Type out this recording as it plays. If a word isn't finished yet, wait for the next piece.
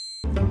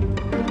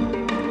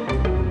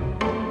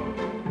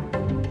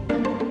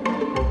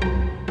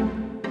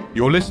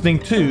You're listening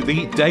to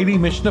the Daily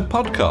Mishnah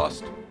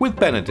Podcast with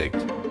Benedict.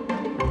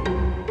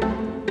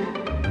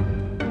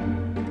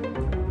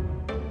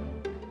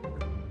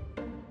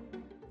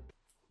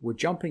 We're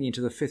jumping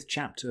into the 5th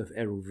chapter of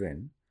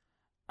Eruvin,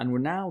 and we're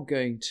now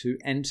going to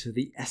enter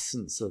the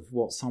essence of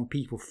what some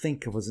people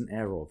think of as an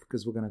Eruv,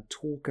 because we're going to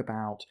talk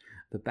about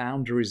the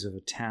boundaries of a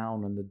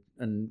town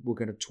and we're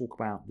going to talk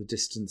about the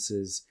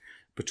distances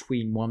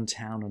between one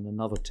town and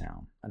another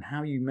town and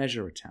how you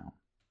measure a town.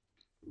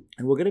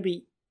 And we're going to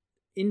be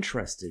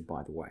interested,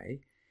 by the way,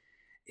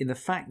 in the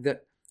fact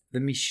that the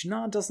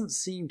Mishnah doesn't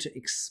seem to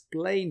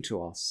explain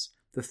to us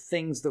the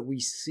things that we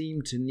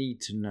seem to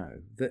need to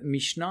know. That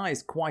Mishnah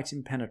is quite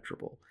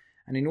impenetrable.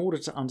 And in order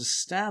to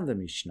understand the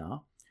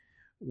Mishnah,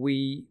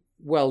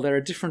 there are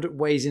different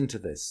ways into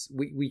this.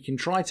 We can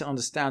try to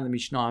understand the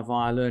Mishnah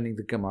via learning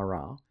the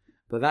Gemara,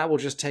 but that will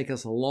just take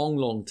us a long,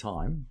 long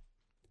time.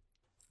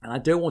 And I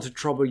don't want to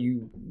trouble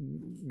you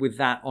with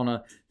that on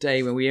a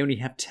day when we only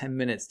have 10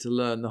 minutes to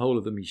learn the whole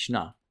of the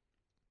Mishnah.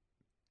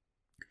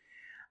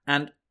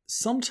 And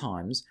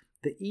sometimes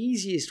the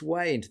easiest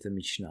way into the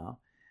Mishnah,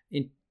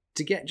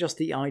 to get just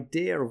the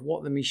idea of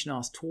what the Mishnah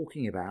is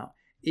talking about,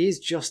 is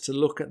just to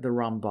look at the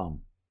Rambam,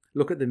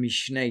 look at the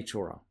Mishneh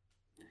Torah.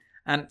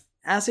 And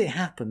as it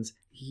happens,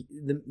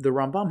 the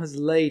Rambam has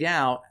laid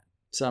out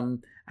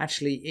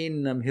actually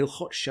in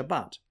Hilchot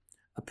Shabbat,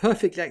 a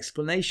perfect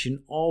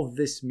explanation of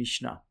this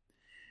Mishnah.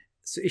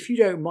 So if you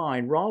don't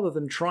mind, rather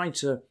than trying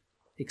to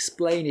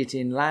explain it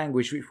in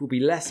language which will be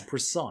less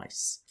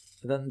precise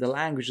than the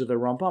language of the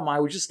Rambam,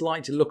 I would just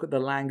like to look at the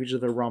language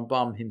of the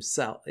Rambam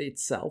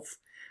itself.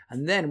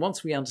 And then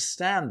once we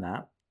understand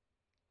that,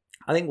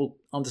 I think we'll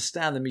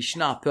understand the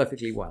Mishnah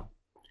perfectly well.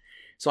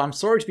 So I'm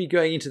sorry to be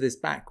going into this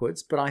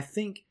backwards, but I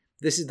think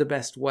this is the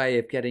best way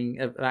of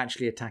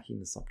actually attacking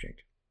the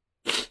subject.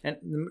 And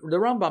the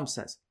Rambam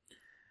says,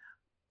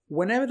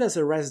 whenever there's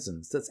a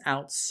residence that's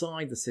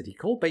outside the city,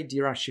 called Beit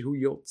Dira Shehu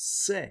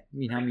Yotzeh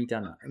Min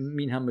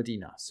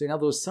HaMedina. So in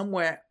other words,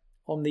 somewhere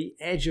on the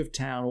edge of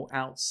town or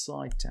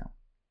outside town.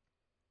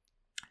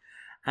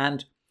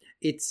 And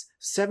it's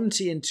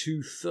 70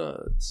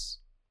 2/3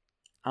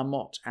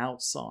 amot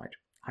outside.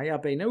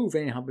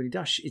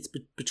 It's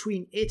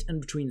between it and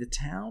between the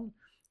town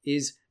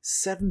is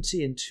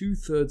 70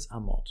 2/3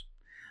 amot.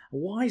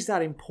 Why is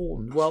that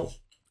important? Well,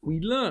 we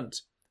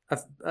learnt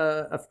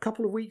a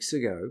couple of weeks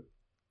ago,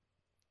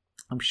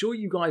 I'm sure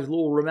you guys will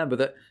all remember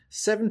that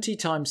 70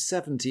 times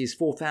 70 is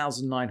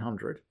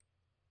 4,900.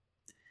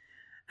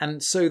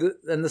 And so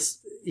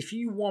if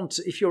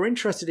you're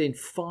interested in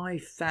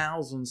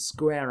 5,000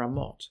 square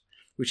amot,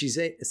 which is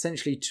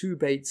essentially 2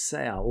 Beit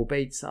Seah or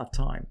Beit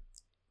Sa'atayim,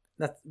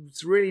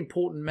 that's a really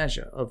important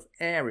measure of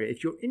area.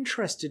 If you're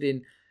interested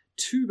in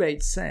 2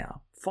 Beit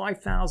Seah,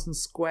 5,000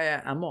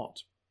 square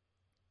amot,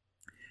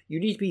 you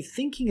need to be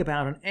thinking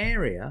about an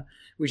area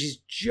which is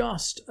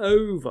just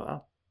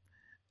over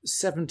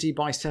 70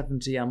 by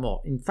 70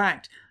 amot. In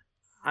fact,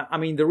 I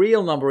mean the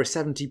real number is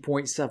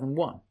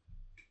 70.71.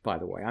 By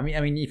the way, I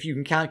mean, if you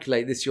can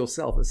calculate this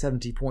yourself at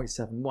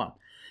 70.71.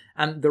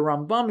 And the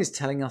Rambam is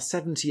telling us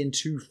 70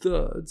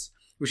 2/3,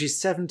 which is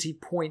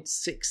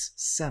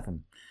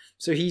 70.67.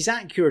 So he's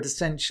accurate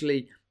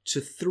essentially to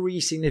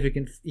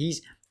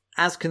he's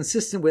as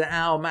consistent with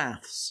our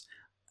maths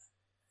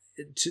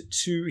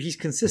he's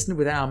consistent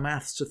with our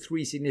maths to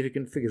 3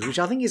 significant figures, which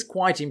I think is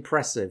quite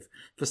impressive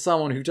for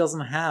someone who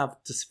doesn't have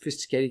a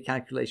sophisticated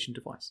calculation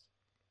device.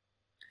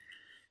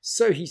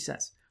 So he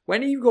says,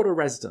 when you've got a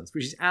residence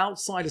which is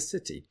outside a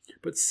city,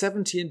 but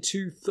 70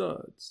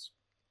 2/3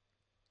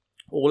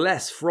 or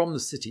less from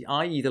the city,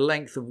 i.e. the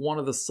length of one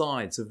of the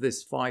sides of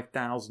this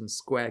 5,000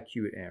 square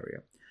cubit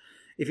area,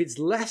 if it's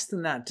less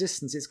than that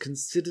distance, it's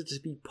considered to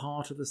be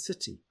part of the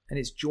city and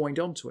it's joined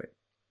onto it.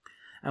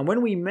 And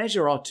when we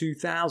measure our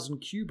 2,000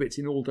 cubits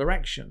in all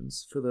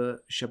directions for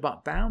the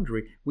Shabbat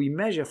boundary, we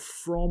measure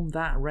from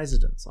that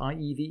residence,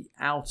 i.e. the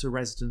outer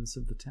residence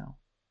of the town.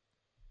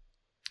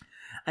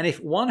 And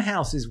if one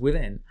house is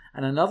within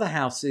and another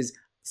house is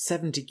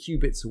 70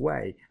 cubits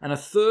away and a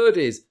third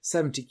is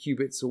 70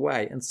 cubits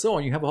away and so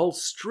on, you have a whole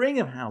string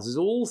of houses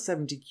all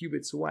 70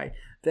 cubits away.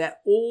 They're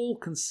all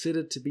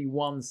considered to be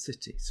one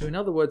city. So in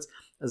other words,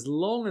 as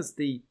long as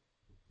the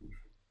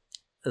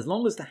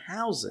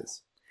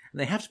houses, and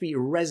they have to be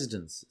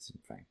residences,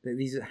 in fact,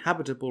 these are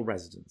habitable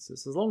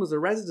residences, as long as the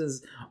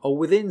residences are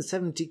within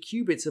 70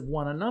 cubits of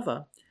one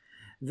another,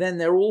 then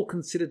they're all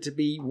considered to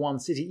be one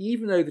city,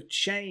 even though the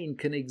chain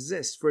can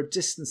exist for a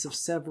distance of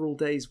several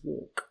days'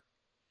 walk.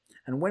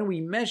 And when we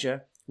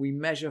measure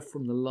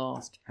from the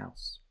last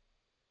house.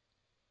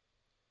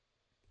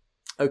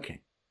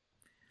 Okay,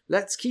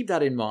 let's keep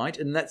that in mind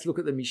and let's look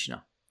at the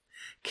Mishnah.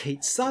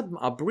 Keitzad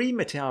ma'abrim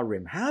et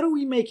ha'arim. How do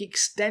we make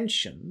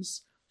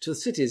extensions to the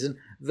cities? And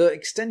the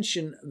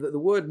extension, the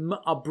word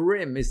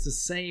ma'abrim is the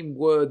same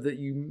word that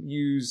you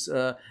use.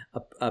 A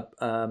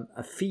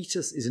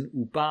fetus is an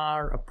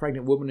ubar, a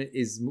pregnant woman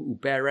is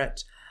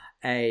mu'uberet,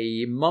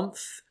 a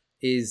month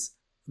is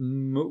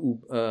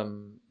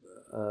mu'ubar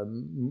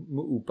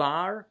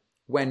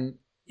when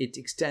it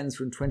extends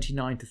from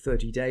 29 to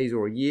 30 days,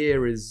 or a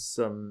year is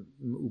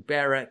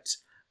Uberet,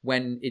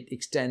 when it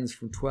extends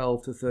from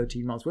 12 to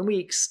 13 months. When we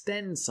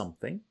extend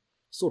something,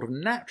 sort of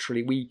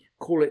naturally, we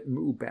call it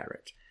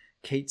Uberet.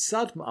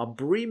 Keitzad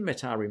ma'abrim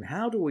metarim.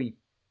 How do we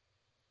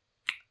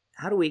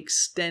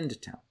extend a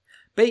town?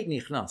 Beit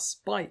nichnas,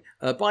 bait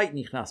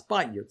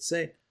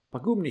yotze,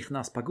 pagum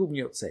nichnas, pagum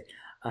yotze.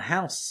 A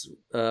house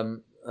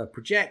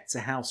projects,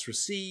 a house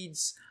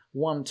recedes.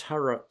 One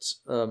turret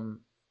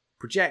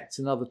projects,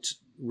 another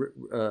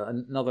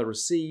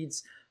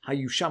recedes.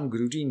 Hayusham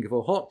grudim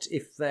gvohot.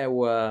 If there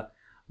were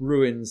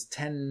ruins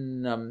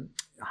 10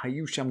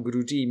 hayusham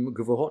grudim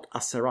gvohot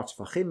aserat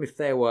tfachim. If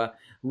there were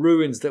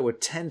ruins that were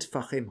 10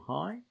 tfachim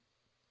high.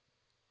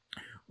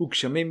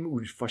 Ukshamim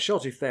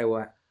ufashot. If there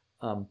were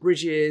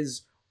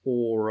bridges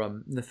or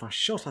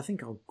nefashot, I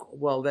think,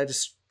 they're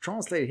just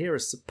translated here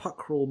as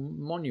sepulchral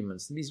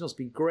monuments. These must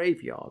be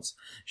graveyards.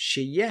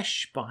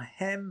 Sheyesh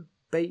bahem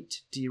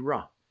beit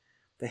dira.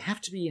 They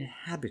have to be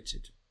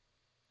inhabited.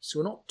 So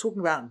we're not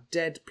talking about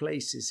dead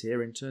places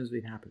here in terms of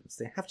inhabitants.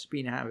 They have to be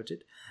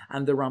inhabited.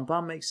 And the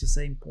Rambam makes the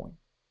same point.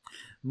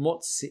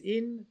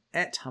 Motzi'in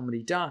et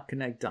hamrida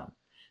kenegdan.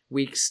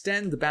 We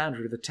extend the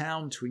boundary of the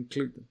town to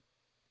include them.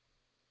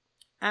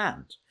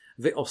 And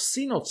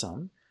ve'osin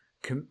otan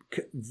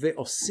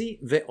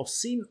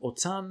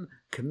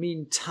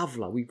kamin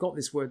tavla. We've got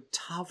this word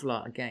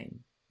tavla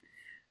again.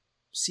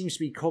 Seems to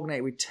be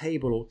cognated with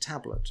table or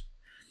tablet.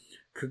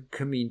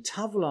 Kamin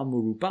tavla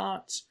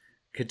murubat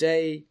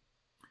kadei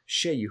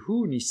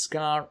sheyehu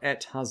niskar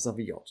et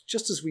hazaviyot.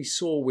 Just as we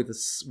saw with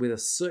a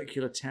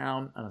circular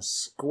town and a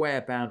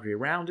square boundary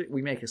around it,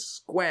 we make a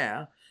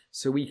square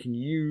so we can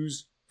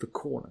use the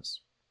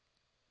corners.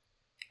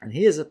 And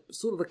here's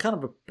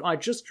I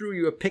just drew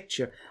you a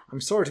picture.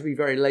 I'm sorry to be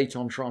very late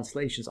on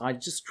translations. I'm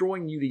just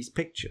drawing you these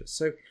pictures.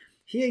 So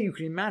here you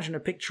can imagine a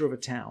picture of a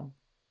town.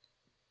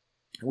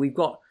 We've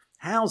got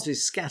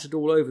houses scattered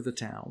all over the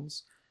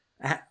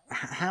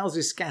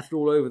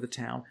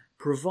town,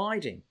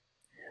 providing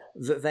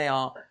that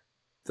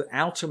the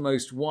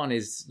outermost one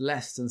is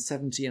less than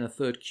 70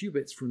 1/3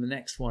 cubits from the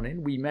next one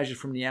in. We measure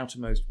from the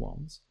outermost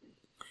ones.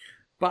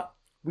 But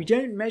we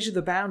don't measure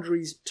the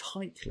boundaries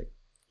tightly.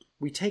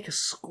 We take a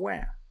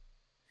square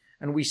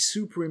and we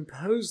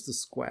superimpose the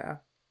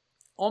square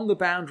on the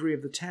boundary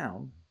of the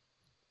town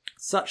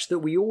such that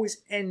we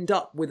always end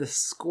up with a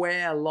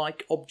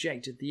square-like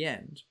object at the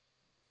end.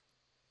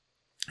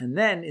 And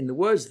then, in the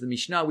words of the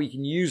Mishnah, we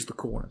can use the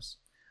corners.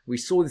 We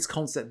saw this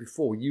concept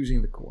before,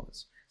 using the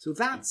corners. So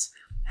that's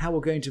how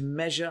we're going to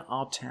measure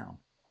our town.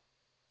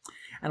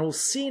 And we'll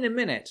see in a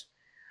minute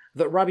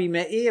that Rabbi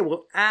Meir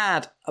will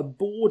add a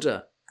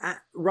border.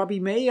 Rabbi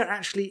Meir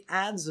actually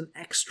adds an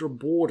extra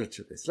border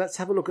to this. Let's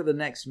have a look at the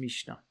next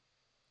Mishnah.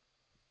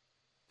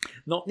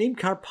 Notnim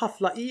karpaf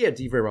la'ir,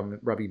 divrei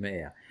Rabbi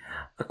Meir.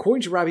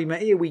 According to Rabbi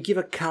Meir, we give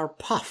a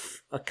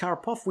karpaf. A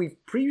karpaf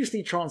we've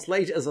previously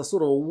translated as a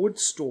sort of a wood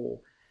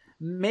stall.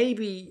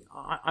 Maybe,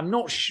 I'm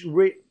not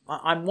sure,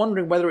 I'm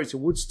wondering whether it's a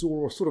wood stall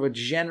or sort of a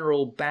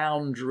general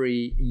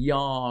boundary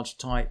yard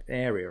type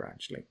area,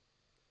 actually.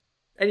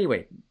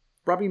 Anyway,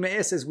 Rabbi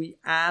Meir says we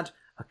add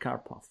a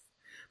karpaf.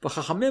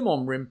 V'chachamim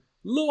omrim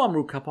lo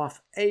amru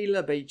karpaf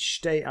eila beit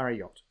shtei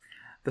arayot.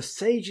 The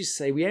sages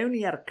say we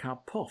only add a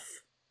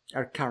karpaf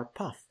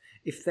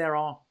if there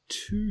are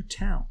two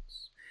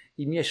towns.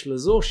 Im yesh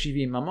lazor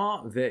shivim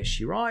amah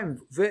ve'shiraim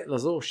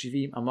ve'lazor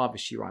shivim amah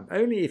ve'shiraim.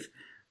 Only if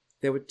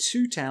there were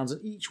two towns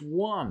and each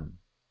one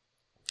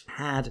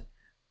had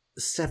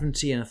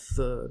 70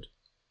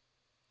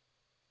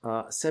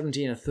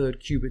 1/3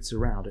 cubits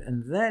around it.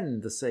 And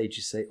then the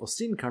sages say,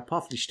 Osin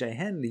karpaf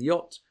lishtehen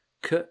liyot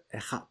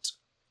ke'echat.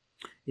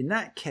 In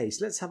that case,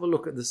 let's have a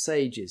look at the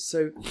sages.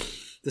 So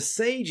the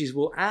sages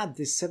will add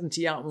this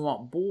 70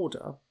 amot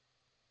border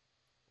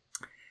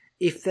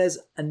if there's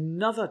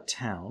another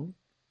town,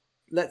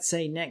 let's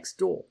say next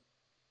door.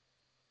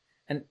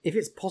 And if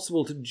it's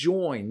possible to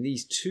join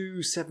these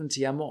two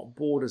 70 amot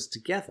borders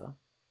together,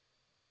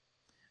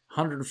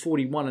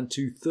 141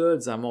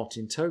 2/3 amot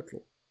in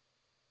total,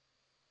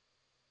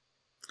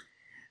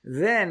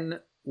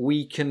 then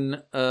we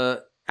can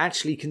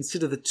actually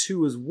consider the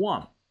two as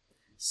one.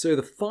 So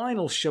the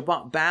final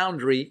Shabbat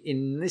boundary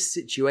in this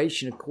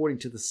situation, according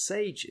to the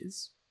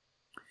sages,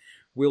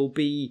 will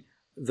be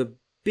the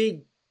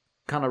big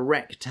kind of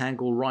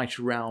rectangle right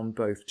around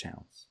both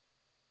towns.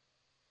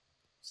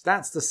 So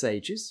that's the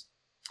sages.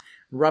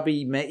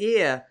 Rabbi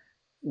Meir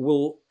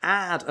will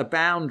add a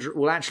boundary,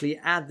 will actually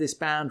add this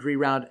boundary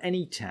around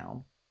any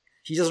town.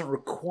 He doesn't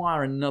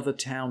require another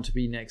town to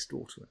be next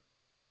door to it.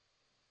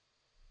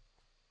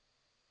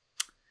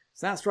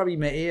 So that's Rabbi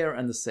Meir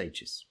and the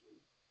sages.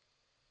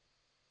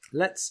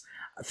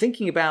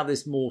 Thinking about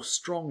this more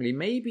strongly,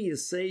 maybe the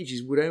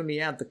sages would only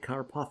add the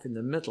karpaf in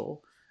the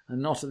middle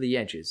and not at the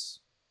edges.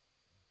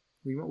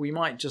 We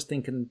might just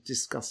think and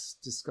discuss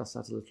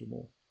that a little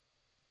more.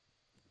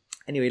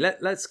 Anyway,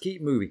 let's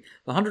keep moving.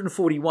 The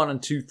 141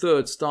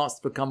 2/3 starts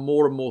to become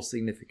more and more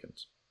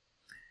significant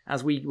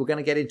as we're going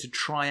to get into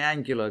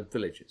triangular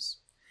villages.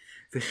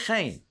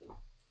 V'chein,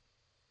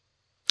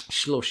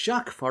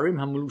 Shlosha kfarim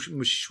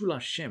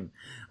hameshulashim.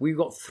 We've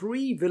got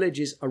 3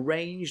 villages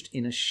arranged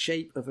in a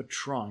shape of a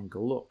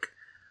triangle. Look,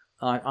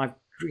 I've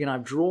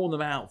drawn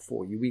them out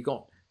for you. We've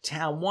got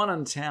Town 1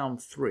 and Town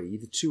 3,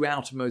 the 2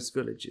 outermost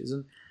villages,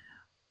 and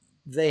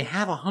they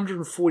have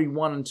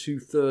 141 and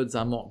 2/3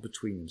 amot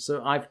between them.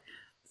 So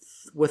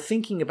we're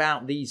thinking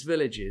about these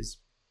villages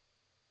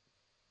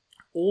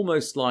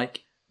almost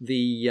like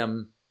the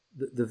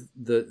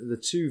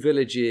 2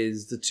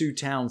 villages, the 2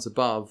 towns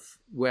above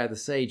where the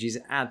sage is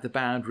at the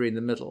boundary in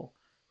the middle,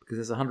 because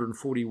there's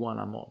 141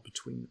 amot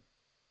between them.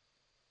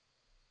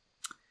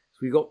 So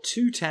we've got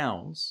 2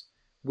 towns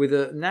with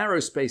a narrow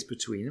space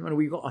between them, and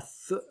we've got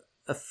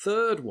a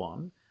third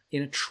one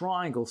in a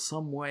triangle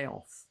some way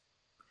off.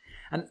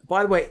 And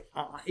by the way,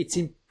 it's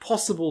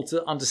impossible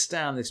to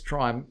understand this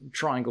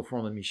triangle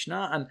from the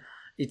Mishnah, and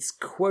it's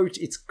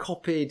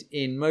copied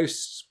in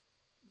most.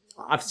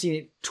 I've seen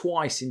it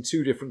twice in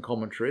 2 different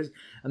commentaries,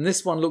 and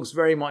this one looks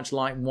very much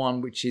like one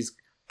which is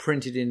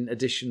printed in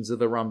editions of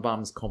the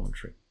Rambam's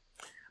commentary.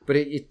 But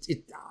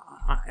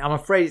I'm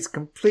afraid it's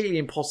completely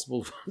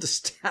impossible to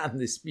understand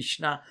this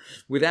Mishnah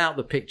without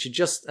the picture,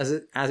 just as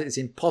it's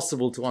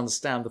impossible to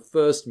understand the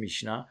first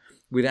Mishnah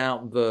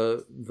without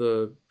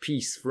the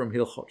piece from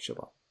Hilchot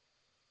Shabbat.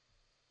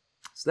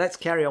 So let's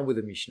carry on with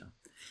the Mishnah.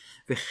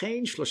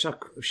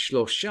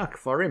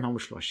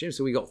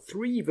 So we got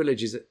 3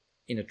 villages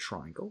in a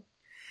triangle.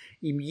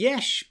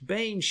 If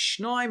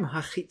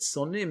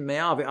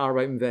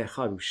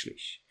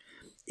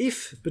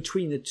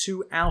between the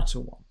 2 outer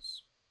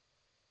ones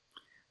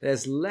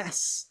there's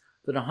less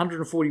than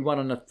 141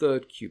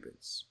 1/3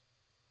 cubits,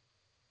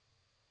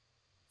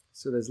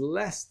 so there's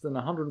less than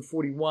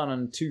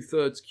 141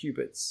 2/3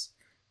 cubits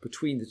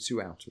between the 2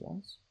 outer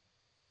ones,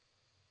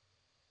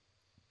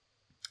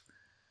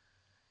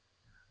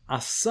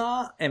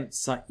 Asa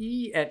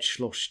emtsa'i et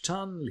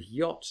shloshtan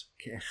liot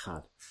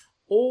ke'echad.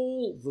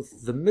 All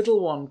the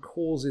middle one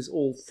causes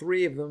all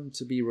 3 of them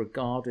to be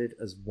regarded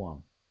as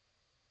one.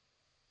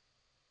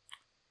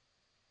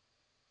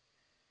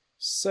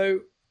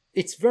 So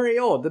it's very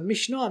odd. The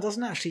Mishnah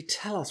doesn't actually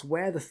tell us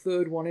where the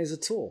third one is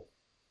at all.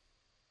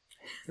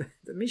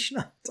 The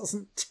Mishnah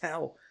doesn't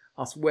tell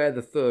us where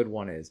the third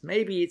one is.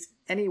 Maybe it's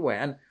anywhere.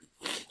 And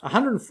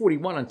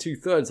 141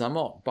 2/3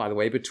 amot, by the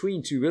way,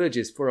 between 2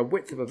 villages for a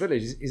width of a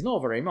village is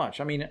not very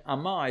much. I mean,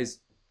 Amah is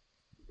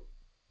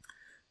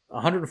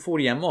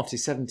 140 amot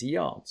is 70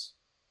 yards.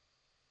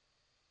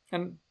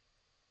 And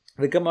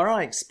the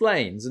Gemara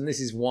explains, and this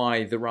is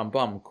why the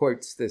Rambam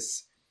quotes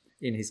this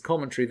in his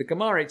commentary, the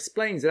Gemara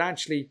explains that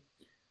actually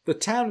the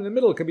town in the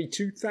middle can be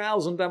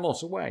 2,000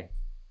 amot away.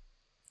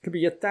 It can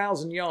be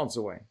 1,000 yards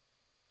away.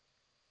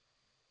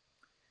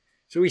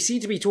 So we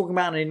seem to be talking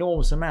about an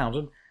enormous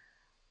amount.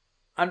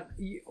 And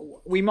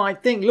we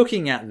might think,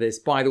 looking at this,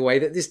 by the way,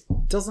 that this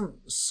doesn't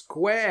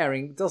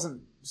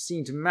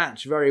seem to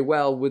match very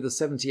well with the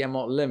 70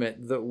 amot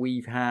limit that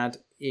we've had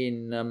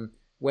in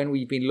when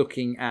we've been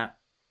looking at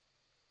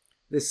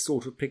this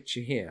sort of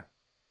picture here.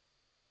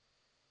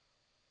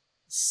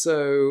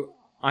 So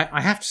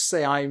I have to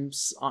say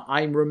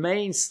I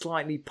remain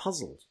slightly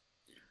puzzled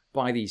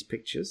by these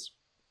pictures,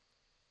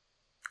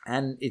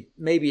 and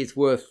maybe it's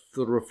worth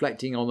sort of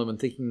reflecting on them and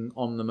thinking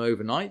on them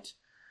overnight.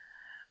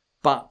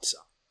 But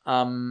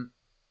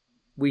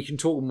we can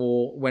talk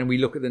more when we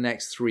look at the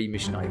next 3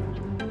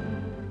 Mishnayot.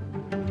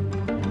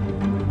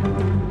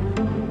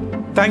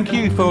 Thank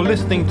you for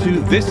listening to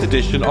this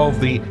edition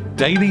of the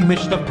Daily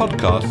Mishnah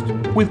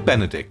Podcast with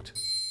Benedict.